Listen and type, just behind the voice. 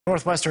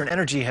Northwestern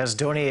Energy has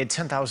donated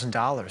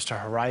 $10,000 to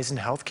Horizon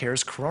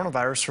Healthcare's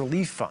Coronavirus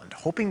Relief Fund,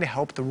 hoping to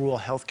help the rural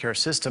healthcare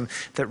system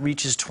that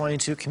reaches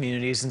 22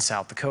 communities in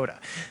South Dakota.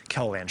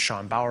 KELOLAND's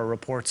Sean Bauer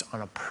reports on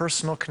a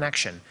personal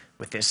connection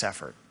with this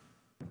effort.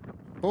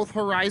 Both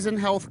Horizon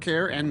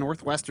Healthcare and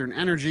Northwestern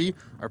Energy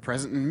are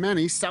present in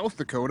many South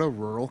Dakota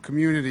rural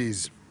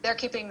communities. They're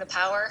keeping the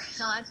power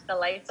on, the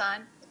lights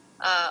on.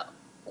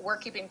 We're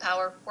keeping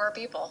power for our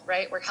people,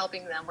 right? We're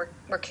helping them.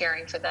 We're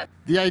caring for them.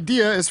 The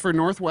idea is for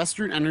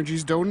Northwestern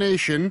Energy's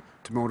donation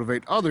to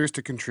motivate others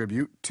to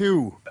contribute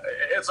too.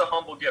 It's a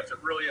humble gift.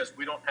 It really is.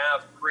 We don't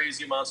have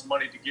crazy amounts of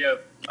money to give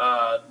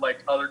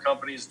like other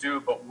companies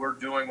do, but we're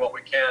doing what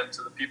we can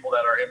to the people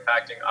that are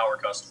impacting our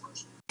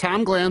customers.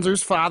 Tom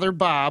Glanzer's father,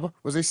 Bob,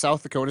 was a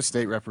South Dakota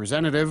state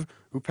representative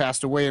who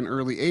passed away in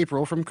early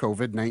April from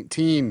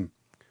COVID-19.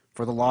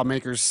 For the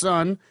lawmaker's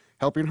son,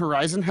 helping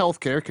Horizon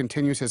Healthcare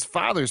continues his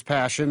father's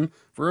passion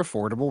for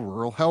affordable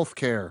rural health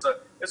care.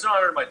 It's an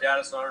honor to my dad,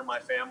 it's an honor to my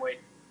family,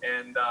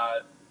 and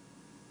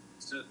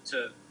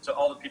to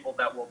all the people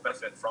that will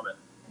benefit from it.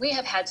 We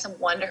have had some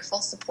wonderful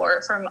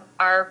support from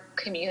our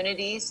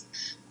communities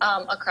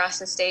across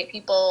the state,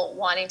 people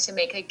wanting to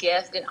make a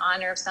gift in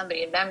honor of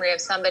somebody, in memory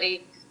of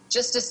somebody,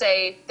 just to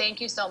say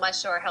thank you so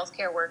much to our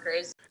healthcare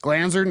workers.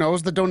 Glanzer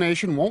knows the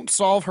donation won't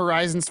solve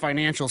Horizon's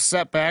financial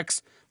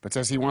setbacks, but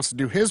says he wants to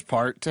do his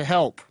part to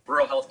help.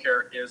 Rural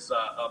healthcare is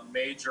a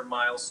major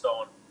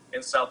milestone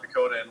in South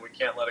Dakota, and we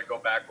can't let it go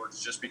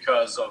backwards just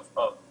because of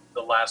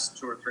the last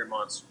 2 or 3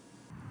 months.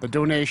 The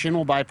donation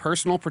will buy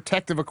personal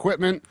protective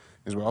equipment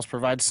as well as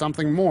provide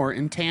something more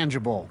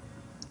intangible.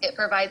 It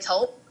provides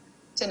hope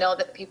to know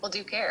that people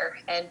do care,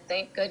 and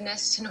thank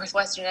goodness to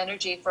Northwestern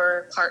Energy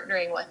for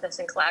partnering with us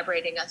and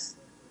collaborating us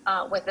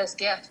with this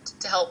gift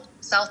to help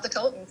South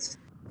Dakotans.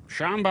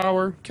 Sean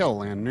Bauer,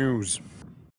 KELOLAND News.